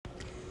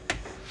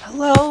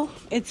Hello,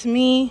 it's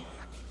me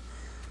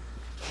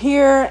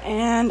here,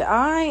 and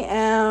I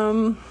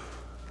am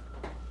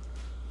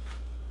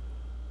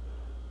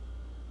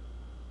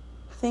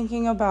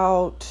thinking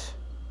about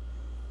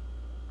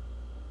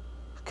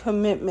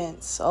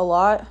commitments a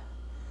lot.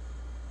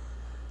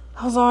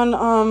 I was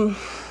on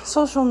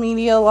social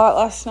media a lot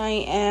last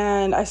night,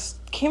 and I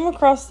came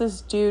across this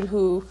dude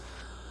who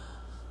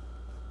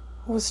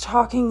was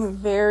talking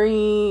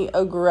very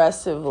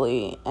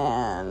aggressively,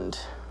 and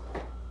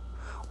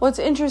what's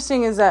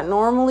interesting is that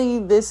normally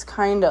this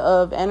kind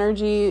of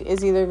energy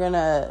is either going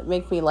to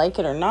make me like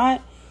it or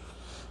not.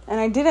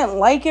 And I didn't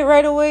like it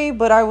right away,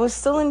 but I was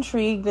still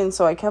intrigued, and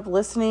so I kept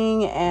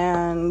listening,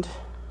 and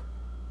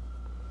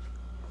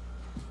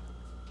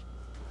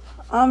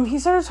he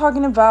started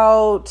talking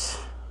about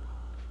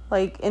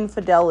like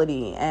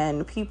infidelity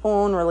and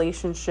people in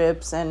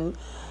relationships, and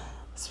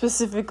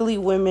specifically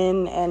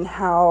women, and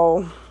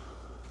how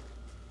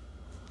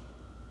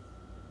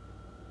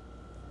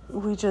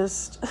we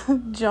just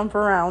jump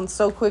around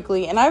so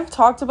quickly. And I've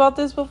talked about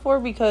this before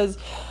because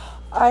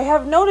I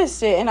have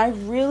noticed it and I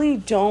really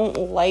don't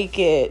like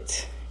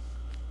it.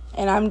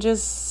 And I'm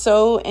just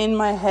so in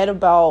my head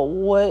about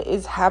what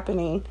is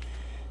happening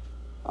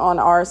on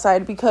our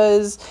side,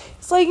 because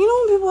it's like,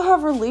 when people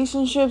have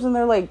relationships and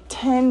they're like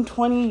 10,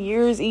 20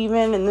 years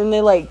even, and then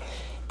they like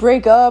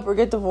break up or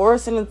get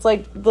divorced, and it's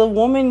like the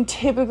woman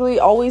typically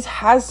always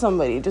has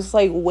somebody just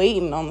like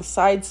waiting on the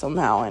side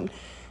somehow and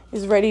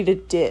is ready to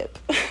dip.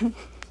 And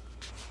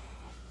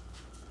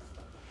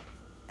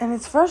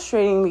it's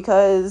frustrating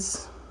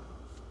because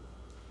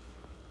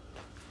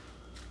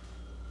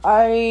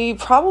I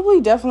probably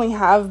definitely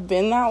have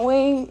been that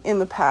way in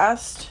the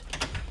past.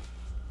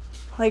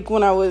 Like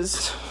when I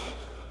was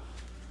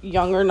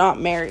younger,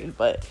 not married,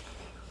 but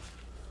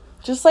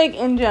just like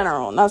in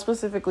general, not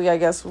specifically, I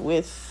guess,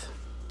 with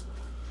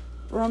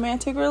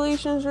romantic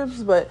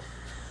relationships, but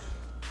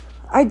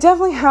I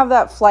definitely have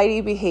that flighty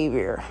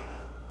behavior.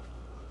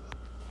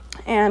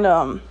 And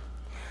I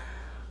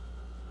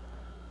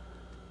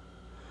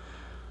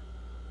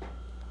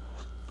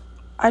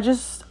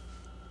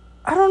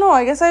don't know,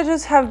 I guess I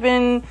just have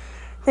been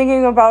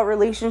thinking about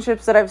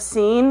relationships that I've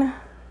seen,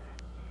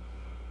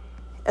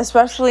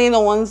 especially the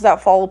ones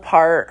that fall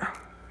apart.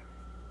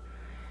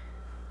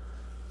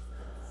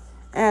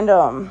 And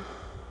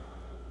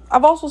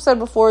I've also said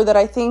before that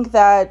I think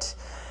that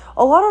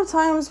a lot of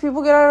times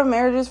people get out of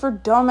marriages for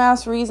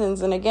dumbass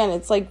reasons. And again,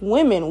 it's like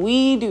women,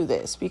 we do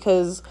this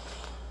because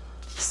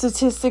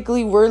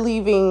statistically we're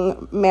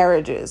leaving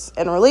marriages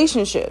and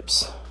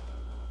relationships.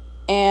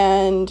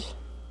 And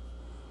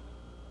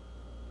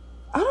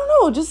I don't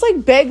know, just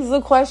like begs the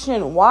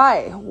question,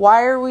 why?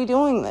 Why are we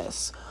doing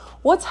this?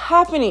 What's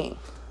happening?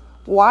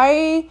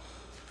 Why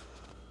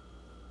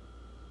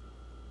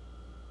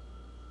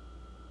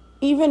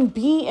even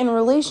be in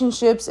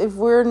relationships if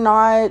we're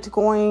not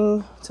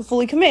going to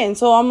fully commit? And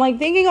so I'm like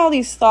thinking all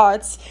these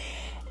thoughts,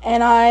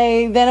 and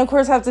I then of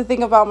course have to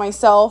think about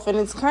myself, and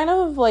it's kind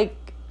of like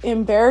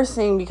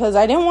embarrassing because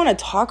I didn't want to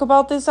talk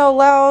about this out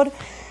loud,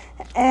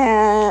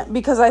 and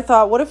because I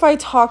thought, what if I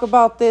talk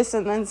about this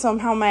and then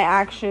somehow my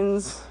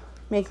actions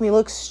make me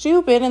look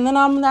stupid, and then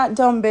I'm that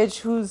dumb bitch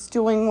who's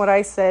doing what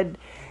I said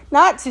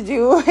not to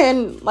do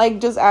and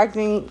like just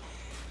acting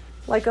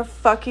like a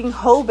fucking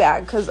hoe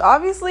bag. Because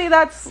obviously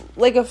that's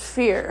like a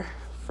fear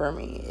for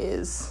me,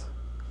 is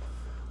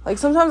like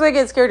sometimes I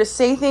get scared to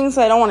say things,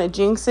 so I don't want to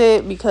jinx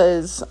it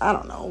because I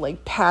don't know,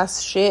 like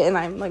past shit, and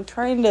I'm like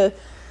trying to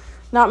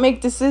not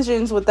make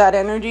decisions with that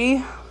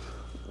energy.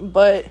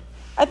 But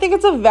I think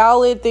it's a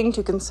valid thing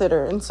to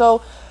consider. And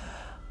so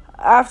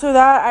after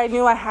that, I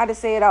knew I had to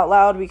say it out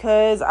loud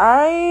because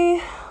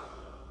I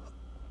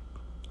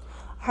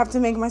have to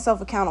make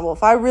myself accountable.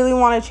 If I really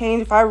want to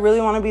change, if I really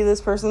want to be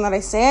this person that I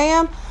say I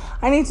am,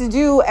 I need to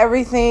do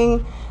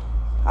everything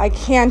I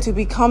can to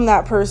become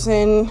that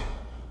person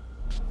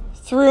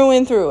through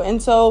and through.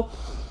 And so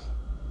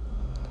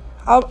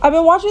I've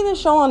been watching this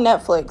show on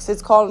Netflix.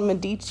 It's called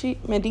Medici,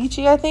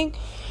 I think.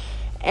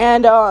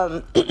 And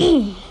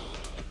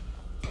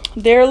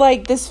they're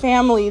like this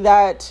family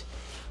that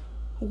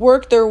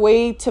worked their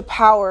way to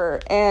power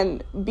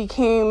and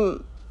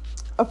became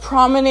a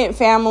prominent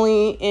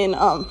family in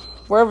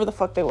wherever the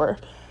fuck they were.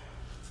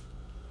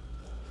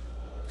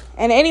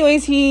 And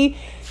anyways, he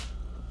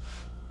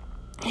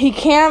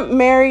can't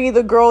marry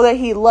the girl that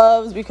he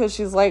loves because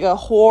she's like a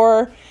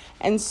whore.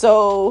 And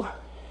so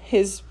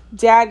his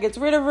dad gets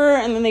rid of her,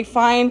 and then they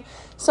find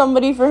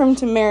somebody for him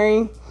to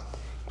marry.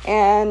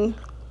 And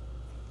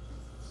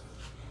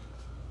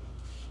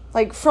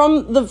like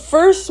from the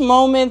first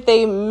moment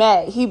they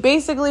met, he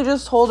basically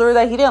just told her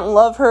that he didn't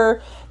love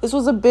her. This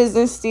was a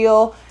business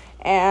deal,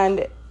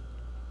 and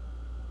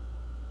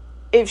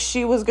if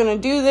she was going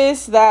to do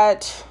this,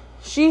 that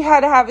she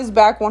had to have his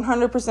back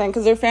 100%,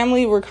 because their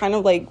family were kind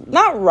of like,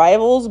 not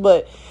rivals,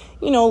 but,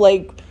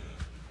 like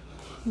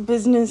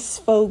business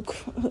folk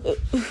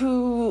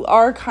who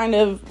are kind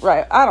of,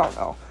 right, I don't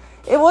know.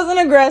 It wasn't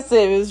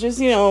aggressive. It was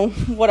just,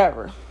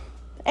 whatever.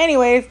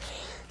 Anyways,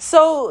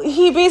 So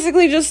he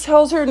basically just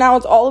tells her now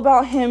it's all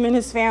about him and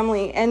his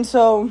family. And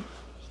so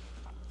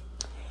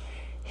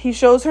he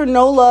shows her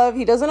no love.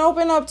 He doesn't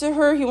open up to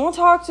her. He won't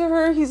talk to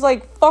her. He's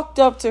like fucked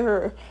up to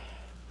her.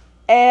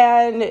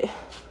 And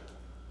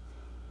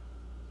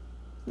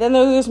then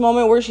there's this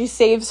moment where she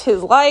saves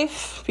his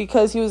life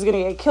because he was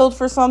going to get killed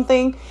for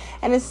something.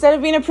 And instead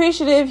of being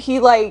appreciative, he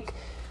like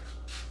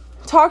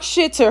talks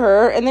shit to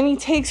her. And then he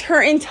takes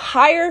her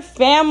entire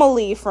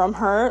family from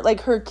her,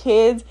 like her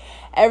kids,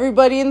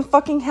 everybody in the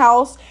fucking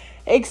house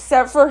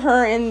except for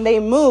her, and they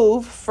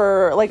move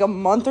for like a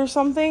month or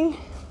something.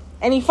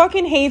 And he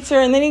fucking hates her,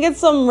 and then he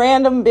gets some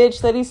random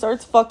bitch that he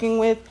starts fucking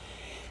with.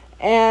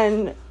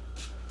 And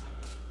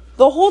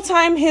the whole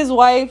time his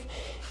wife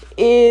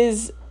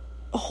is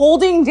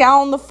holding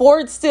down the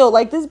fort still.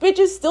 Like, this bitch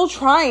is still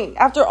trying.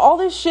 After all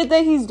this shit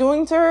that he's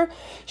doing to her,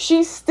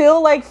 she's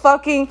still like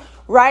fucking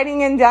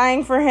writing and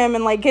dying for him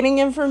and like getting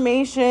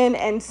information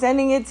and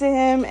sending it to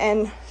him.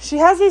 And she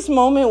has this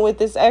moment with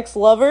this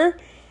ex-lover,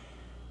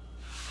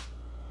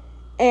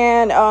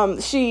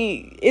 and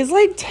she is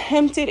like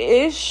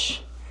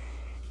tempted-ish,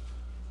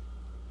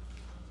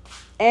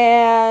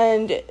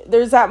 and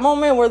there's that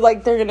moment where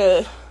like they're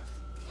gonna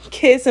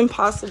kiss and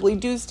possibly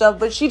do stuff,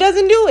 but she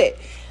doesn't do it.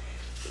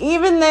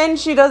 Even then,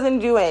 she doesn't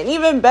do it. And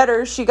even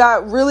better, she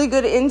got really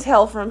good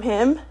intel from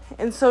him,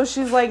 and so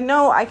she's like,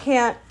 no, I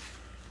can't,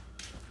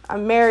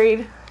 I'm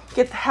married,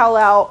 get the hell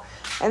out.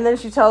 And then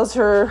she tells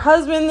her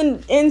husband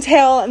the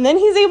intel, and then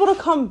he's able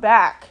to come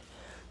back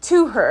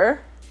to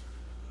her.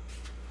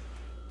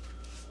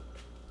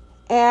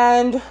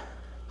 And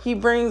he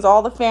brings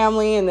all the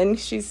family, and then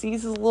she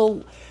sees his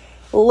little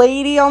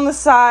lady on the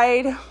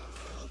side.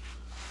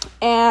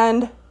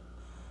 And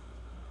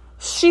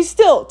she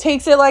still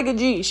takes it like a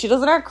G. She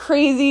doesn't act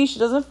crazy. She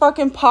doesn't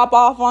fucking pop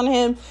off on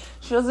him.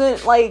 She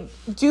doesn't like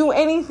do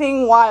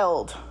anything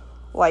wild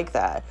like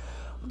that.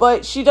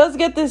 But she does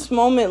get this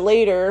moment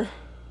later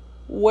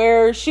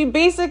where she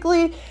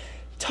basically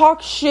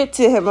talks shit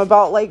to him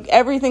about like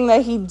everything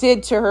that he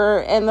did to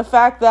her, and the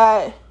fact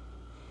that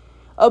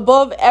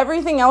above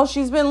everything else,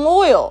 she's been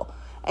loyal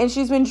and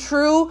she's been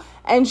true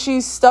and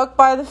she's stuck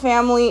by the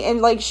family,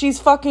 and like she's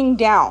fucking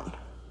down.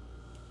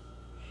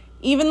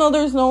 Even though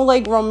there's no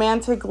like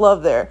romantic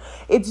love there,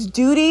 it's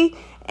duty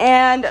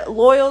and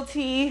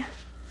loyalty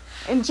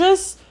and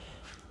just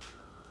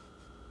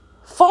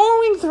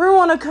following through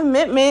on a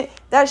commitment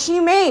that she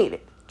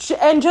made.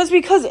 And just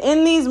because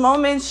in these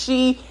moments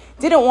she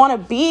didn't want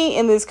to be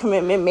in this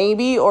commitment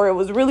maybe, or it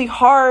was really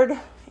hard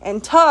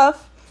and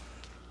tough,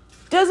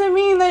 doesn't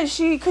mean that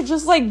she could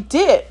just like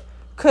dip.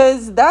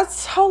 Because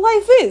that's how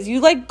life is.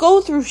 You like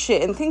go through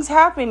shit and things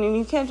happen, and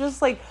you can't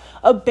just like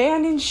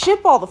abandon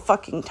ship all the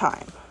fucking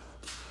time.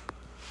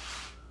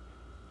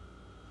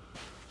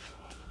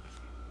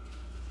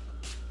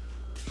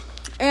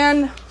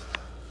 And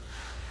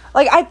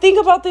like, I think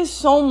about this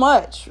so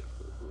much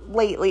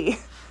lately,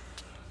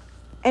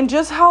 and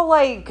just how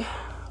like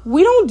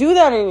we don't do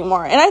that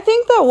anymore. And I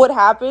think that what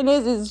happened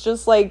is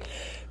just like,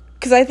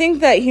 because I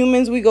think that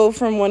humans, we go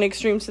from one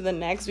extreme to the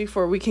next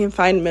before we can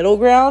find middle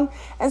ground.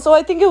 And so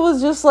I think it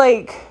was just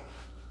like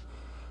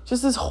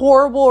just this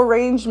horrible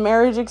arranged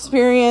marriage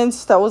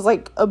experience that was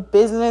like a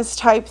business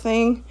type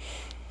thing.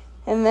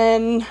 And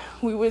then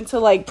we went to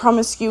like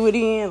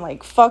promiscuity and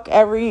like fuck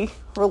every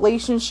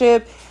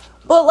relationship.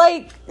 But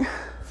like,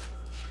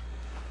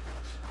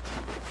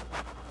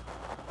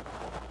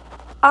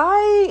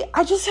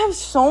 I just have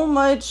so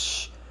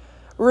much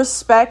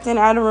respect and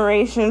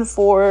admiration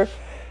for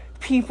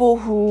people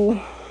who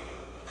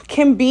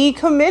can be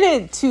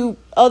committed to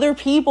other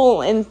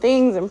people and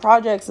things and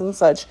projects and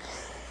such,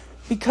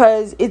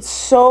 because it's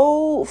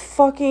so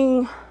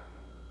fucking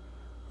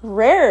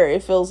rare.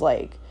 It feels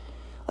like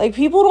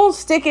people don't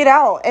stick it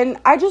out. And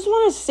I just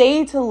want to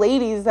say to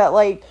ladies that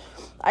like,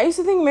 I used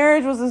to think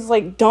marriage was this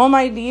like dumb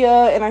idea,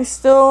 and I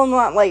still am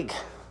not like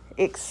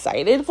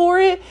excited for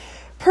it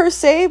per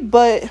se,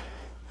 but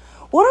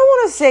what I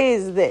want to say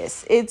is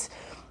this: it's,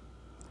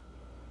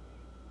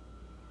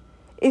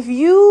 if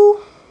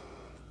you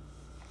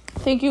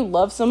think you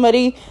love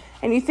somebody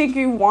and you think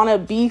you want to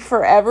be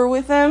forever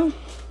with them,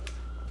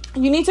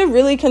 you need to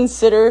really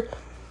consider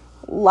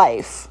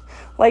life.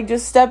 Like,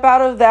 just step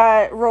out of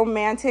that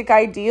romantic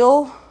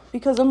ideal,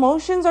 because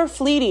emotions are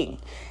fleeting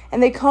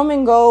and they come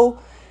and go.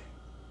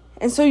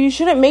 And so you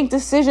shouldn't make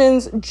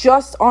decisions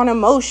just on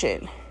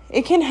emotion.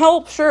 It can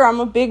help, sure, I'm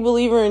a big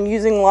believer in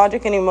using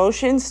logic and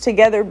emotions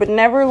together, but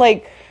never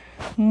like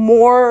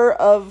more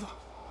of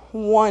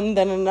one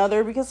than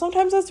another, because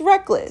sometimes that's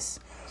reckless.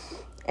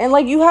 And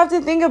like, you have to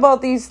think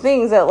about these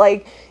things that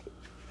like,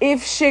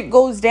 if shit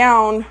goes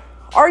down,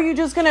 are you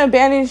just gonna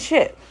abandon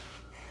shit?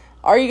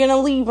 Are you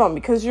gonna leave them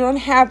because you're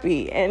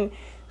unhappy and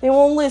they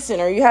won't listen,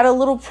 or you had a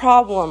little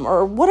problem,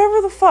 or whatever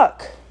the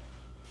fuck?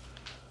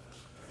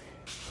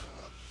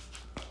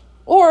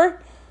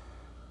 Or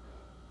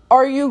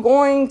are you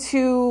going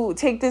to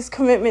take this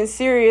commitment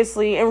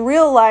seriously and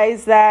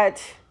realize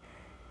that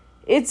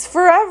it's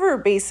forever,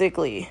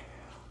 basically?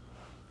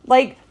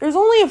 Like, there's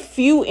only a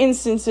few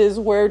instances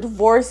where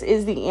divorce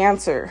is the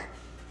answer.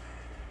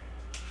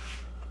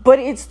 But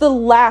it's the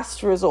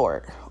last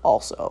resort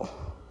also.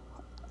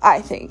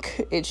 I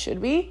think it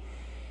should be.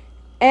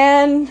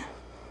 And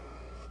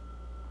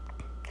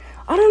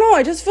I don't know,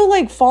 I just feel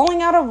like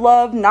falling out of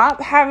love,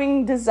 not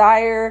having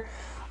desire,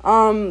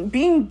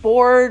 being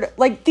bored,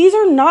 like, these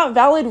are not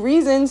valid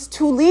reasons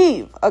to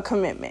leave a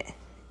commitment.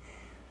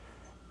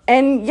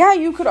 And yeah,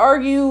 you could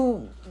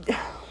argue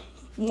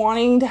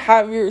wanting to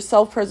have your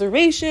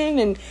self-preservation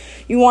and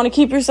you want to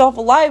keep yourself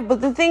alive,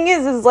 but the thing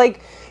is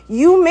like,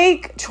 you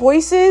make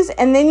choices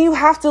and then you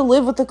have to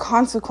live with the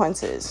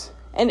consequences.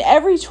 And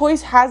every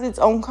choice has its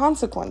own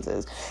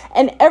consequences.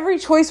 And every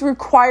choice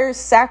requires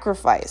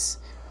sacrifice.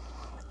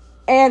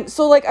 And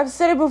so, like, I've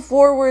said it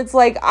before where it's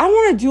like, I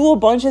want to do a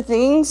bunch of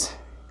things.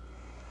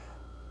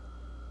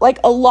 Like,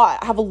 a lot.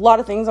 I have a lot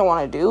of things I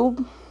want to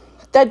do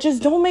that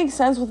just don't make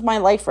sense with my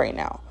life right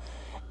now.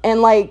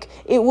 And, like,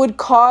 it would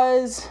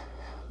cause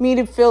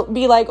me to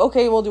be like,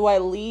 okay, well, do I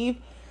leave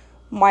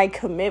my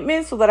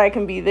commitment so that I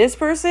can be this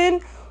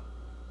person?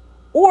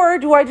 Or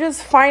do I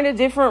just find a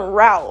different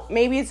route?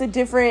 Maybe it's a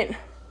different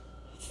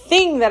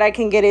thing that I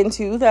can get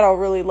into that I'll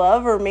really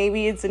love. Or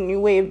maybe it's a new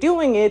way of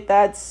doing it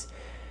that's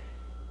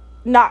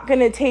not going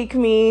to take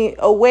me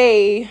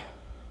away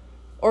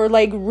or,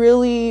 like,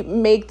 really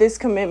make this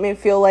commitment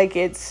feel like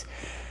it's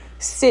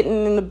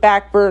sitting in the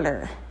back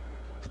burner.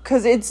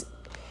 Because it's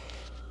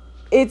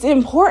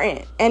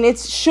important and it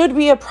should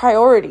be a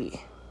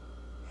priority.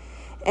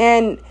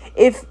 And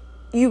if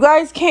you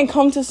guys can't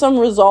come to some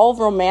resolve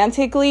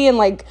romantically and,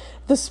 like,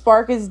 the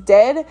spark is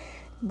dead,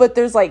 but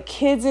there's, like,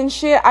 kids and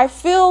shit, I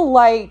feel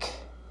like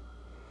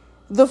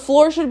the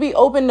floor should be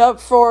opened up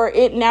for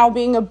it now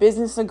being a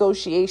business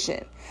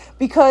negotiation,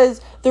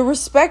 because the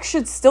respect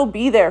should still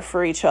be there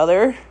for each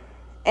other,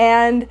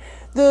 and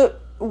the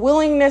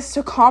willingness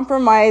to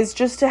compromise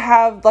just to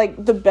have,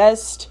 like, the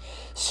best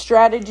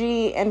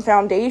strategy and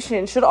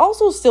foundation should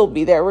also still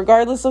be there,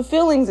 regardless of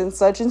feelings and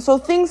such. And so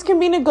things can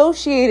be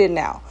negotiated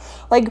now.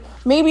 Like,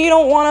 maybe you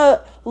don't want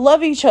to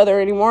love each other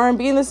anymore and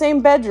be in the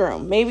same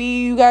bedroom. Maybe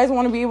you guys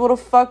want to be able to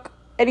fuck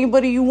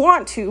anybody you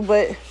want to,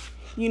 but,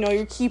 you know,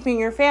 you're keeping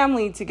your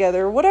family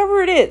together,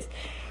 whatever it is.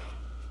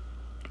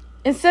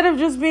 Instead of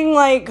just being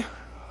like,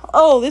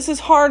 oh, this is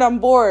hard, I'm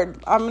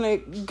bored, I'm going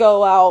to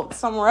go out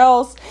somewhere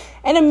else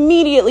and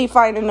immediately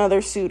find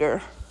another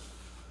suitor.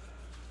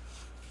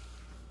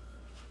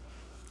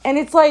 And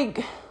it's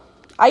like,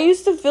 I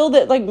used to feel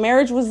that, like,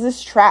 marriage was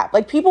this trap.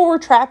 Like, people were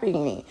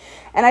trapping me.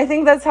 And I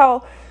think that's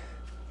how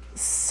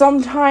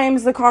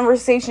sometimes the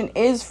conversation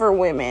is for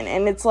women.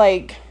 And it's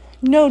like,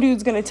 no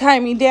dude's gonna tie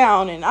me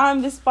down and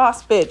I'm this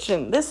boss bitch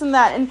and this and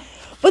that.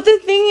 But the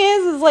thing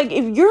is like,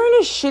 if you're in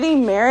a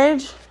shitty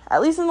marriage,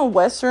 at least in the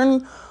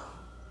Western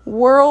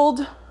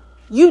world,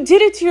 you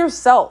did it to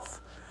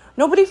yourself.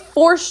 Nobody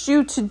forced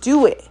you to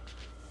do it.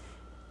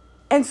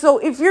 And so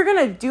if you're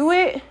gonna do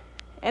it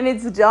and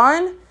it's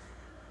done,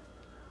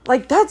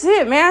 like, that's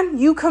it, man.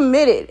 You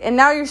committed and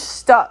now you're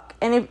stuck.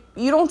 And if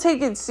you don't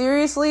take it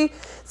seriously,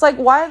 it's like,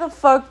 why the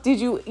fuck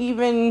did you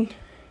even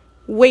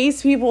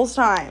waste people's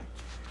time?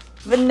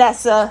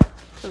 Vanessa,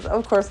 because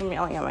of course I'm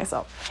yelling at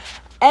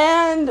myself.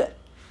 And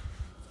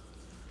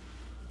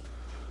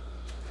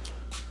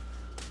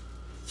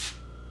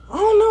I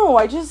don't know,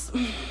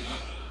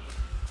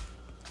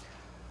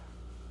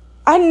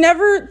 I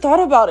never thought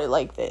about it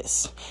like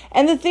this.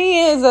 And the thing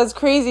is, that's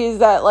crazy, is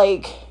that,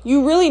 like,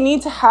 you really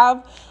need to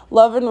have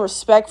love and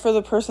respect for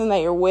the person that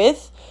you're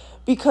with,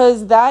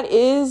 because that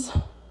is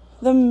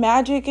the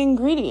magic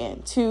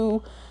ingredient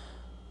to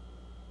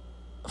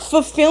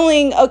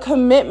fulfilling a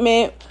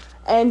commitment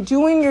and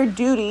doing your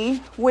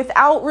duty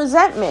without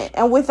resentment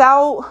and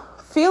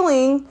without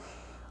feeling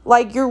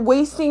like you're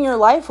wasting your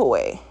life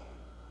away.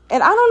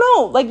 And I don't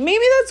know, like,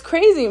 maybe that's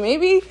crazy.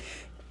 Maybe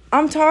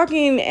I'm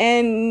talking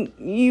and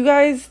you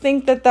guys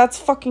think that that's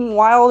fucking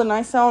wild and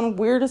I sound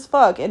weird as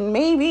fuck. And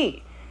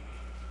maybe.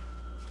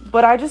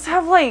 But I just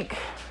have, like,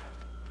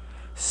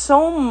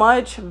 so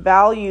much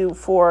value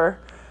for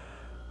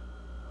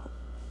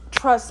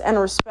trust and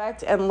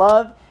respect and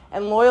love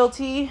and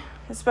loyalty,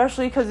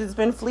 especially because it's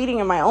been fleeting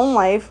in my own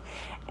life.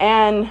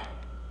 And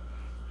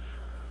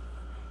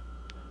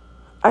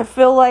I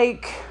feel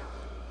like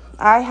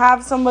I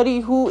have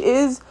somebody who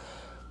is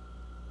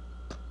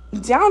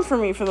down for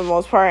me for the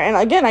most part. And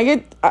again,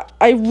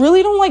 I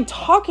really don't like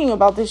talking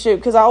about this shit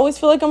because I always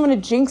feel like I'm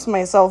going to jinx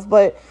myself.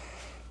 But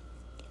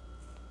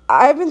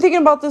I've been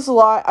thinking about this a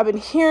lot. I've been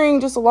hearing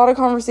just a lot of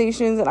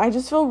conversations, and I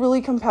just feel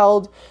really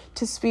compelled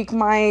to speak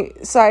my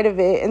side of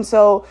it. And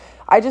so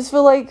I just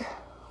feel like,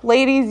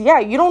 ladies, yeah,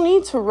 you don't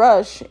need to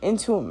rush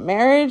into a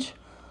marriage.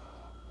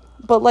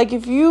 But, like,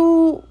 if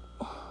you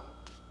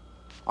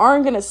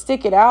aren't going to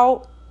stick it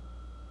out,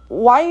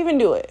 why even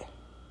do it?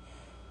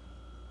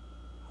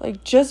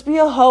 Like, just be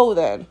a hoe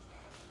then.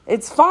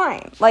 It's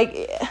fine.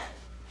 Like,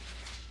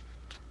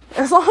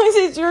 as long as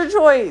it's your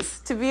choice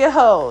to be a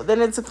hoe,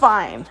 then it's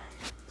fine.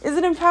 Is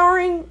it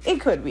empowering?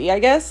 It could be, I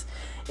guess,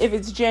 if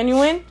it's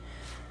genuine.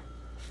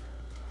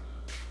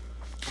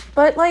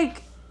 But,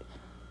 like,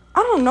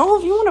 I don't know,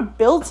 if you want to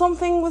build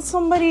something with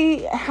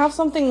somebody, have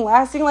something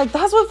lasting, like,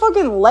 that's what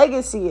fucking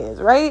legacy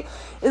is, right?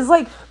 Is,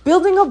 like,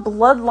 building a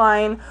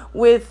bloodline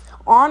with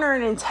honor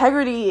and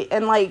integrity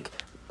and, like,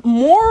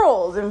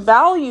 morals and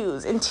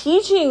values, and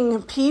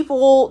teaching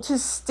people to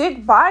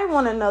stick by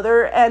one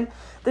another and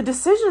the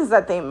decisions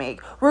that they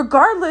make,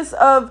 regardless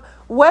of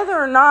whether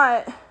or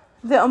not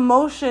the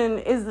emotion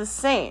is the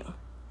same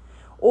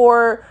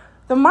or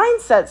the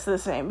mindset's the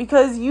same,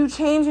 because you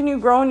change and you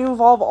grow and you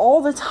evolve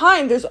all the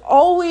time. There's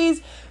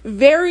always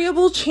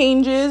variable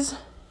changes,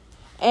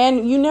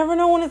 and you never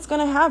know when it's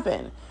going to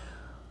happen.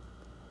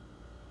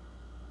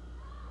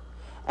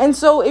 And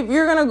so if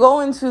you're going to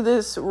go into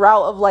this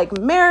route of, like,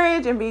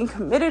 marriage and being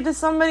committed to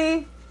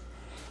somebody,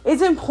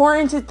 it's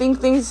important to think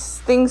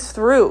things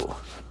through.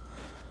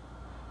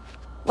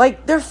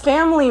 Like, their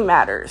family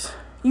matters.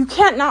 You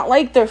can't not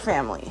like their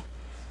family.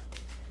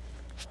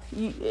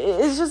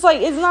 It's just,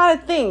 like, it's not a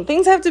thing.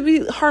 Things have to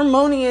be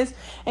harmonious,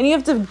 and you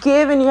have to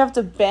give, and you have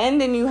to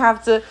bend, and you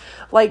have to,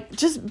 like,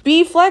 just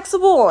be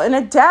flexible and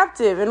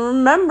adaptive. And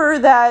remember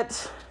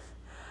that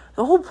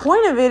the whole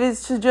point of it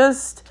is to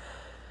just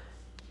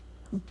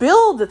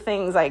build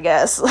things, I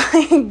guess.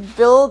 Like,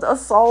 build a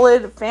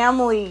solid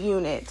family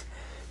unit.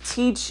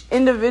 Teach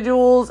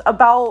individuals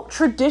about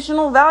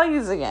traditional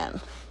values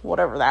again,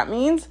 whatever that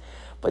means.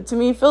 But to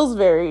me, it feels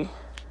very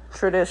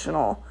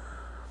traditional.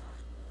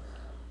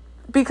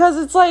 Because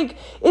it's like,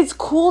 it's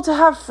cool to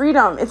have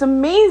freedom. It's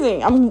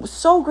amazing. I'm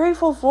so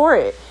grateful for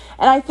it.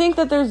 And I think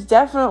that there's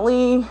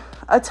definitely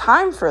a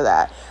time for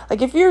that.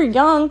 Like, if you're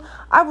young,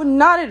 I would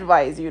not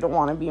advise you to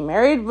want to be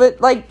married,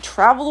 but, like,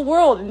 travel the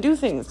world and do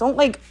things. Don't,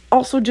 like,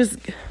 also just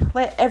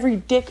let every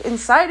dick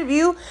inside of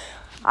you.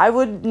 I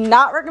would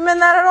not recommend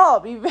that at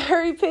all. Be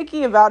very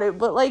picky about it.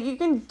 But, like, you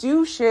can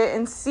do shit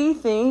and see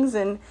things,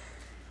 and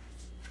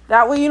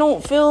that way you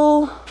don't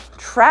feel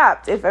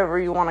trapped if ever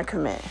you want to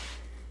commit.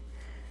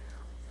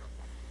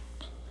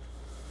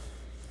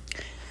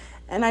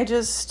 And I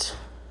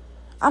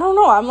don't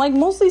know. I'm, like,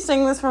 mostly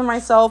saying this for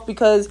myself,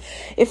 because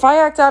if I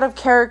act out of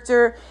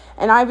character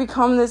and I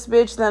become this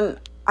bitch, then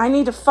I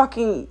need to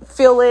fucking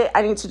feel it.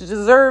 I need to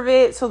deserve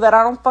it so that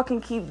I don't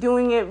fucking keep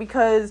doing it,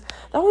 because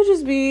that would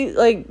just be,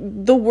 like,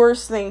 the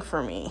worst thing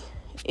for me,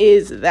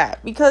 is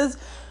that. Because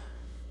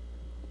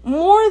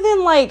more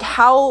than, like,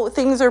 how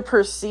things are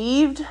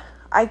perceived,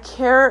 I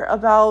care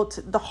about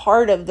the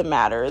heart of the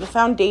matter, the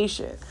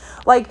foundation.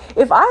 Like,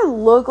 if I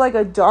look like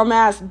a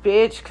dumbass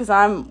bitch because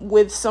I'm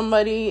with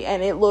somebody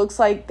and it looks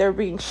like they're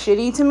being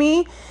shitty to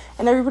me,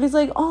 and everybody's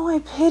like, oh, I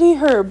pity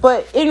her.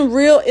 But in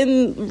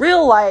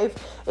real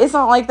life, it's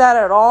not like that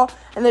at all.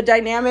 And the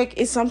dynamic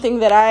is something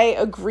that I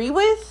agree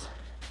with,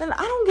 then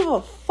I don't give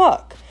a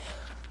fuck.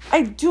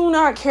 I do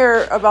not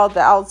care about the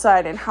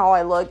outside and how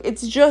I look.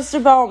 It's just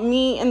about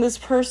me and this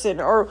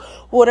person, or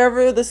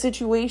whatever the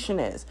situation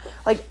is.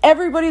 Like,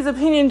 everybody's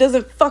opinion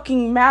doesn't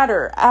fucking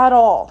matter at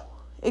all,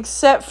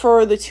 except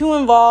for the two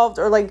involved,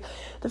 or, like,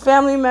 the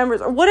family members,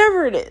 or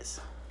whatever it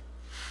is.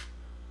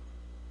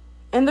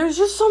 And there's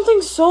just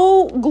something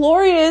so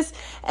glorious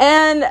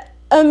and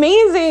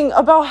amazing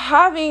about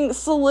having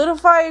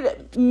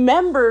solidified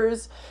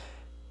members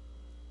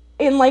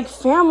in, like,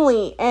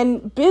 family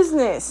and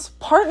business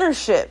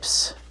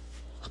partnerships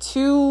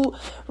to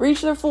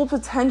reach their full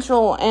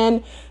potential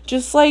and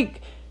just,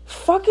 like,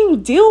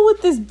 fucking deal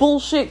with this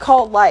bullshit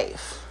called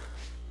life.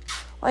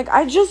 Like,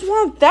 I just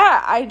want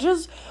that. I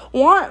just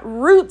want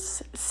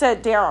roots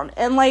set down,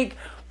 and, like,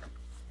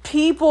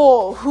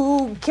 people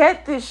who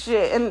get this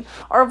shit and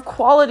are of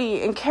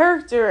quality and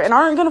character and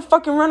aren't gonna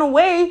fucking run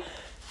away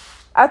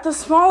at the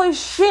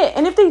smallest shit.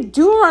 And if they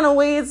do run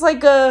away, it's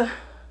like a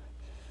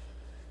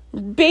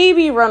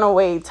baby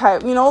runaway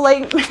type, you know,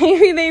 like,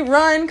 maybe they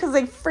run because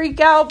they freak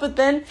out, but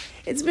then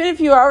it's been a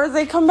few hours,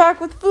 they come back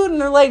with food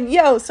and they're like,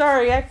 yo,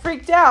 sorry, I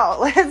freaked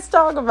out, let's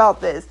talk about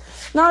this.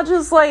 Not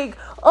just like,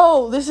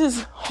 oh, this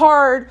is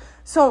hard,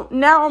 so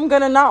now I'm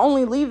gonna not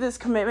only leave this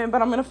commitment,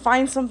 but I'm gonna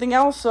find something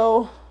else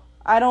so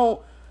I don't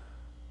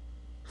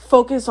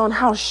focus on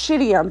how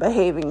shitty I'm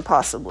behaving,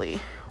 possibly,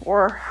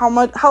 or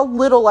how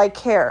little I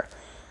care.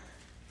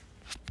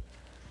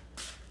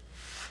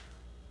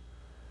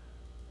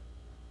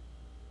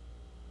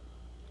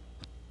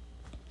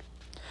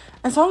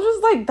 And so I'm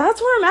just like, that's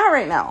where I'm at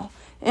right now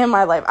in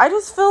my life. I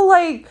just feel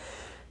like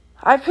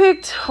I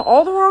picked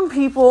all the wrong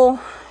people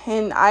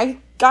and I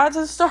got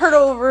to start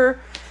over,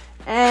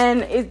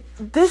 and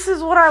this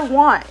is what I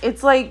want.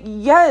 It's like,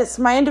 yes,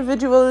 my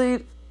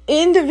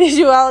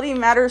individuality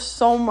matters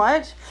so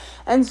much,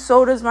 and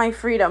so does my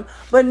freedom,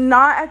 but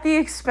not at the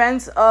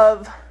expense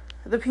of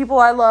the people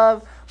I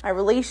love, my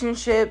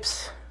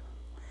relationships.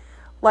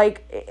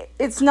 Like,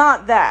 it's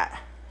not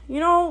that, you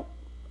know,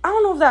 I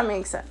don't know if that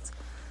makes sense.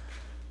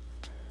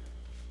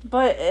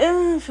 But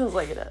it feels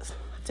like it does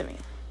to me.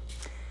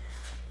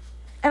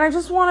 And I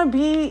just want to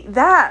be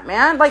that,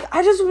 man. Like,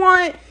 I just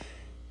want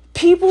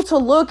people to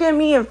look at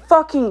me and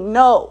fucking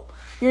know,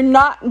 you're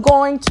not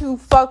going to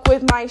fuck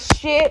with my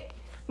shit,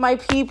 my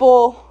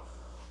people.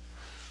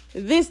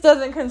 This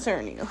doesn't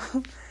concern you.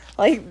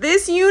 Like,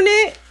 this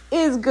unit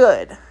is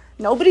good.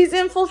 Nobody's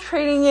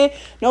infiltrating it.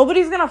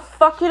 Nobody's gonna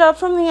fuck it up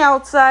from the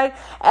outside.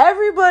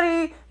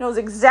 Everybody knows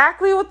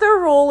exactly what their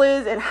role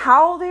is and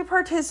how they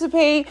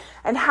participate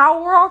and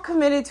how we're all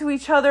committed to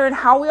each other and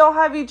how we all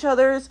have each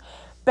other's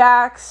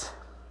backs.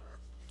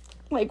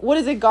 Like, what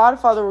is it,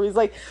 Godfather, where he's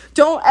like,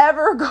 don't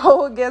ever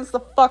go against the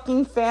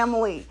fucking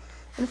family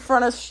in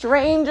front of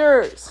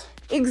strangers.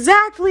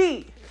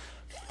 Exactly.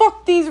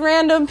 Fuck these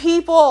random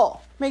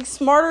people. Make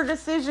smarter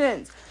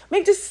decisions.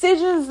 Make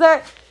decisions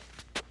that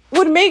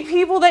would make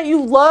people that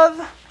you love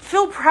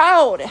feel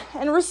proud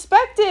and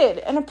respected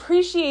and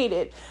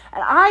appreciated.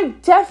 And I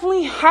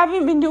definitely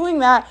haven't been doing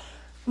that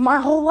my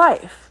whole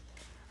life.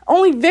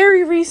 Only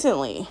very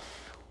recently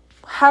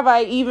have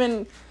I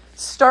even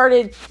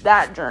started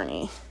that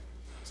journey.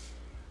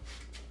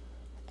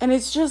 And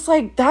it's just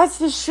like, that's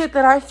the shit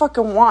that I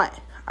fucking want.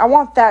 I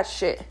want that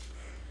shit.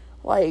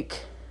 Like,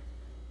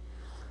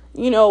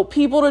 you know,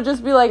 people to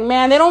just be like,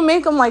 man, they don't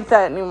make them like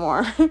that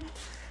anymore.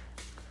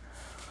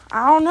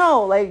 I don't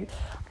know. Like,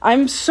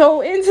 I'm so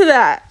into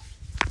that.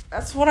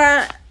 That's what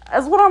I'm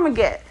gonna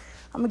get.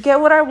 I'm gonna get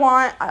what I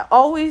want. I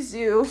always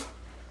do.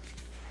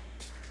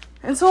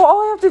 And so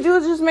all I have to do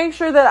is just make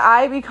sure that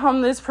I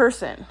become this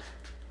person.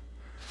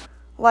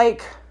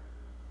 Like,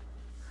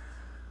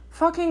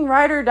 fucking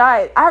ride or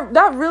die.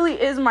 That really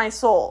is my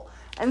soul.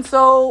 And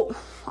so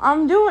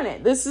I'm doing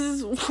it. This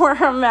is where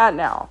I'm at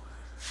now.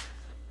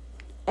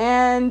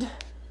 And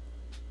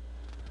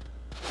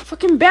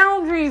fucking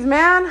boundaries,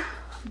 man.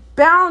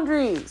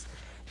 Boundaries.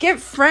 Get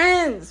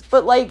friends,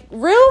 but like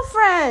real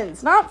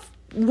friends, not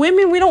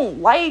women we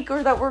don't like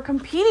or that we're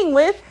competing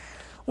with.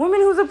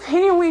 Women whose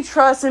opinion we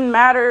trust and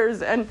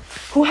matters, and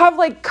who have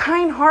like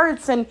kind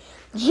hearts and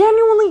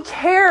genuinely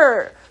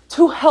care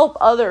to help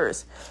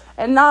others,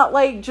 and not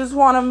like just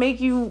want to make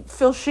you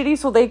feel shitty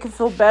so they can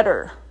feel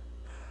better.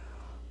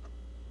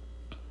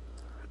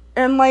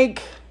 And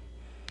like,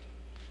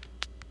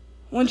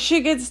 when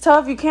shit gets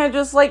tough, you can't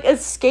just like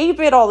escape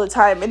it all the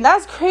time. And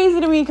that's crazy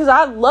to me because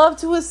I love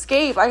to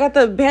escape. I got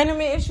the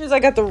abandonment issues. I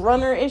got the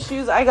runner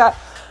issues. I got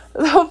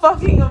the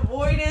fucking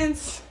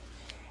avoidance.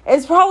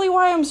 It's probably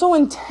why I'm so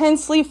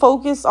intensely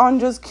focused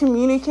on just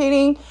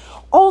communicating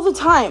all the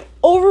time.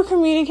 Over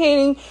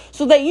communicating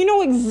so that you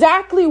know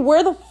exactly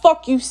where the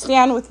fuck you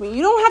stand with me.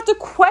 You don't have to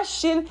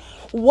question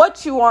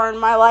what you are in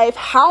my life,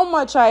 how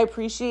much I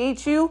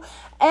appreciate you.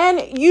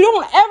 And you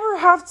don't ever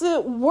have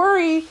to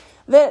worry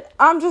that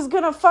I'm just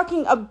gonna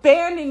fucking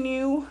abandon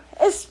you,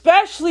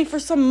 especially for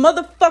some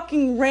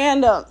motherfucking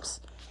randoms.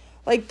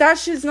 Like, that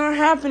shit's not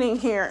happening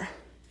here.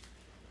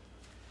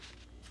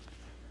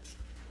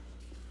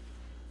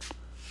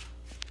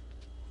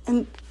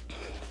 And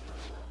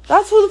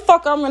that's who the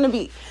fuck I'm gonna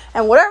be.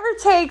 And whatever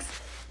it takes,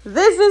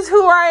 this is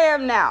who I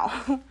am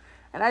now.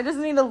 And I just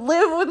need to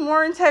live with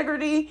more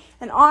integrity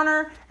and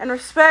honor and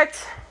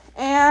respect.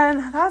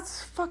 And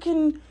that's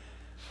fucking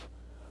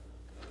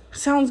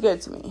sounds good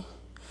to me.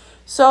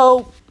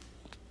 So,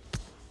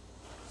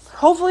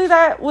 hopefully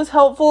that was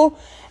helpful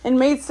and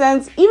made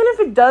sense. Even if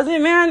it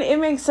doesn't, man, it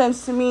makes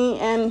sense to me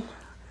and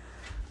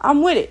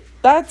I'm with it.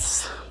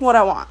 That's what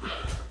I want.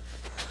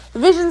 The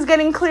vision's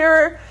getting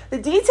clearer. The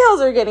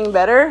details are getting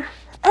better.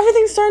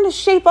 Everything's starting to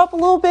shape up a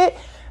little bit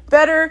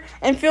better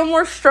and feel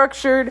more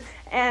structured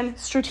and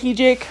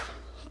strategic.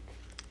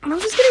 And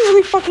I'm just getting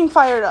really fucking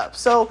fired up.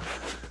 So,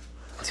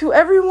 to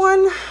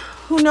everyone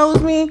who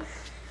knows me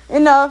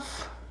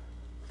enough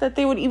that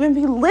they would even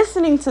be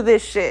listening to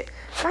this shit,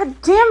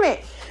 God damn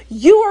it,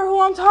 you are who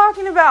I'm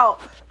talking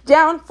about.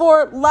 Down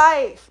for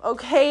life,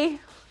 okay?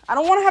 I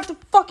don't want to have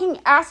to fucking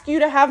ask you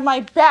to have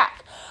my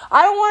back.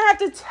 I don't want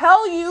to have to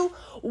tell you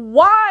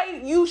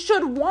why you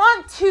should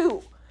want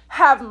to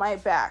have my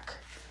back.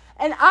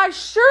 And I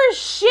sure as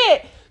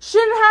shit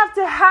shouldn't have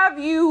to have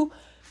you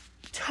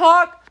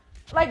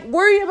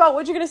worry about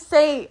what you're going to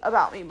say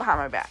about me behind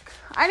my back.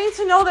 I need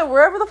to know that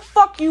wherever the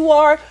fuck you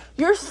are,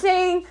 you're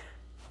saying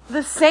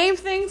the same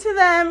thing to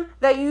them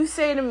that you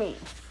say to me.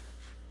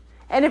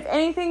 And if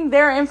anything,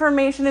 their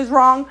information is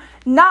wrong,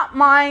 not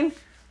mine,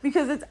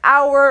 because it's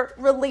our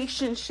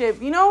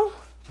relationship, you know?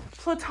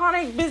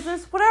 Platonic,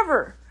 business,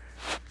 whatever.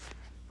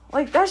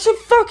 Like, that shit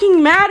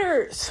fucking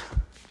matters.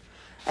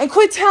 And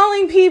quit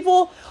telling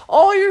people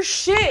all your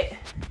shit.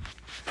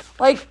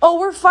 Like, oh,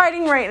 we're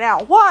fighting right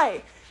now.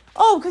 Why?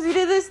 Oh, because he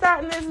did this,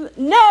 that, and this.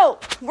 No,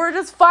 we're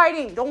just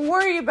fighting. Don't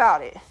worry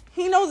about it.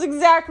 He knows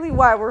exactly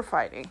why we're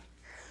fighting.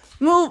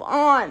 Move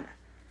on.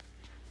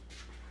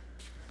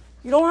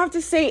 You don't have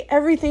to say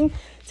everything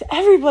to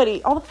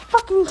everybody all the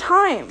fucking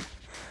time.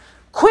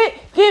 Quit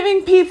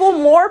giving people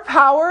more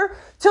power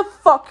to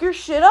fuck your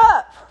shit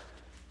up.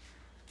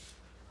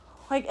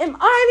 Like, am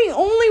I the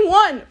only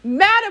one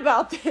mad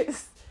about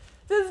this?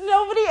 Does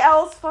nobody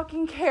else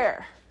fucking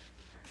care?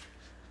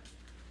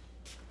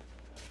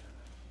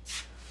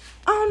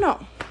 I don't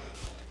know.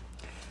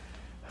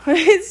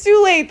 It's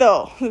too late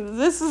though.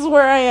 This is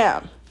where I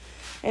am.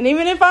 And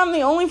even if I'm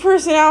the only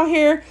person out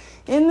here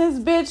in this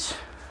bitch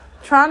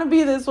trying to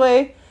be this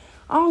way,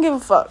 I don't give a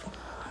fuck.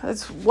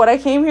 That's what I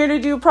came here to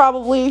do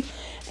probably.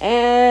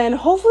 And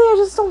hopefully I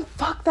just don't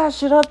fuck that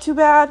shit up too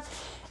bad.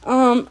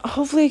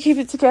 Hopefully I keep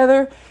it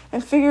together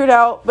and figure it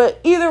out. But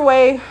either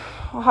way,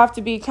 I'll have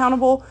to be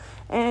accountable.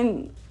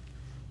 And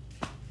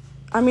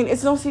I mean,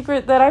 it's no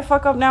secret that I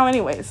fuck up now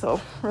anyway.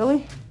 So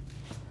really,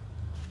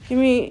 give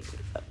me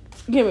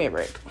a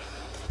break.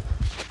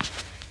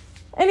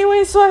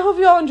 Anyway, so I hope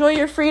you all enjoy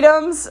your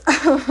freedoms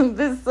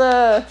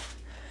this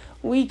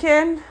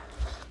weekend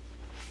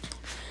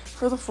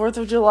for the 4th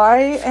of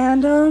July.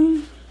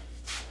 And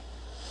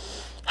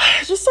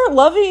just start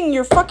loving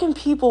your fucking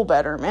people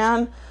better,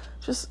 man.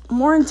 Just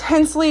more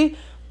intensely,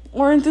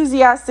 more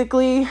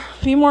enthusiastically,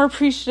 be more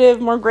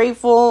appreciative, more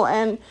grateful,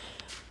 and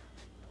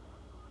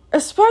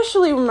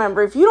especially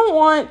remember, if you don't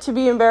want to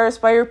be embarrassed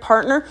by your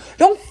partner,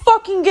 don't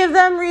fucking give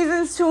them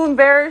reasons to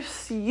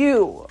embarrass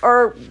you.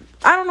 Or,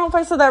 I don't know if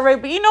I said that right,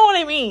 but you know what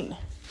I mean.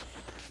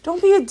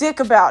 Don't be a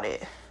dick about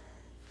it.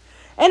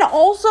 And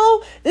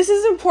also, this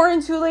is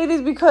important too,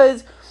 ladies,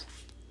 because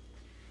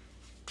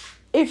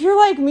if you're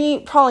like me,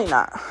 probably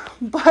not,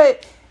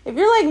 but if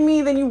you're like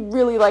me, then you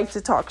really like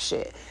to talk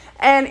shit.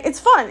 And it's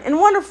fun and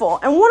wonderful.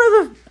 And one of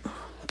the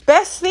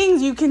best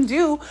things you can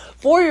do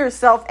for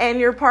yourself and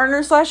your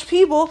partner /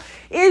 people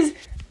is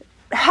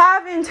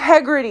have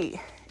integrity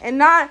and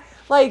not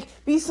like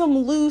be some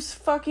loose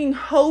fucking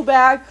hoe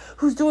bag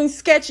who's doing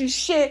sketchy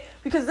shit,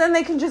 because then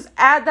they can just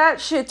add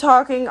that shit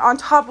talking on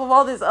top of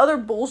all this other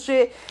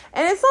bullshit.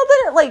 And it's not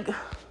that it like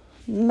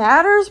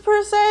matters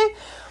per se,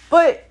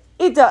 but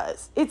it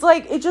does. It's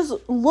like it just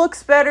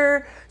looks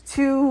better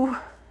to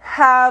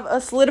have a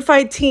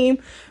solidified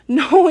team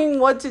knowing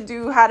what to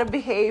do, how to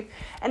behave,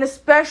 and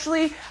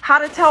especially how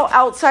to tell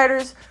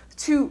outsiders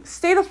to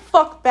stay the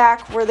fuck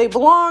back where they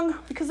belong,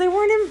 because they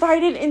weren't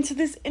invited into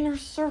this inner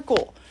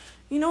circle.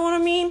 You know what I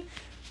mean?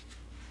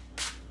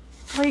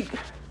 Like,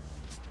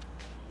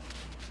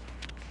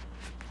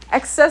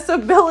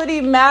 accessibility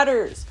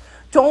matters.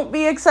 Don't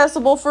be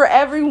accessible for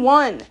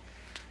everyone.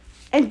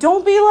 And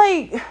don't be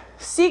like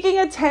seeking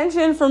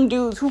attention from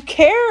dudes. Who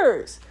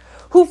cares?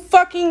 Who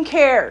fucking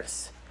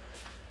cares?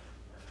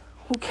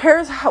 Who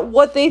cares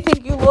what they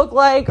think you look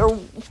like? Or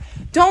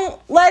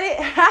don't let it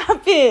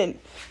happen.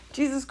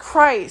 Jesus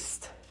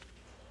Christ.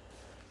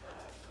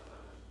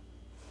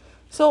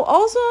 So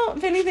also,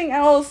 if anything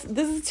else,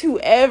 this is to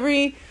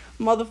every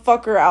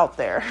motherfucker out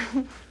there.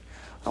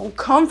 Don't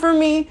come for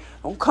me.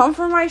 Don't come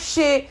for my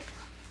shit.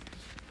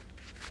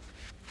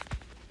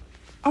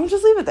 I'm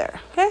just leave it there,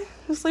 okay?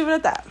 Just leave it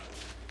at that.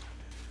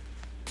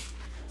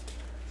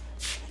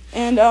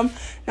 And now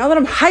that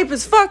I'm hype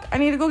as fuck, I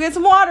need to go get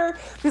some water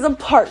because I'm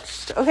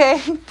parched,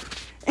 okay?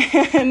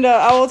 And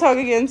I will talk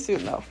again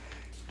soon, though.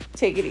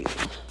 Take it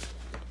easy.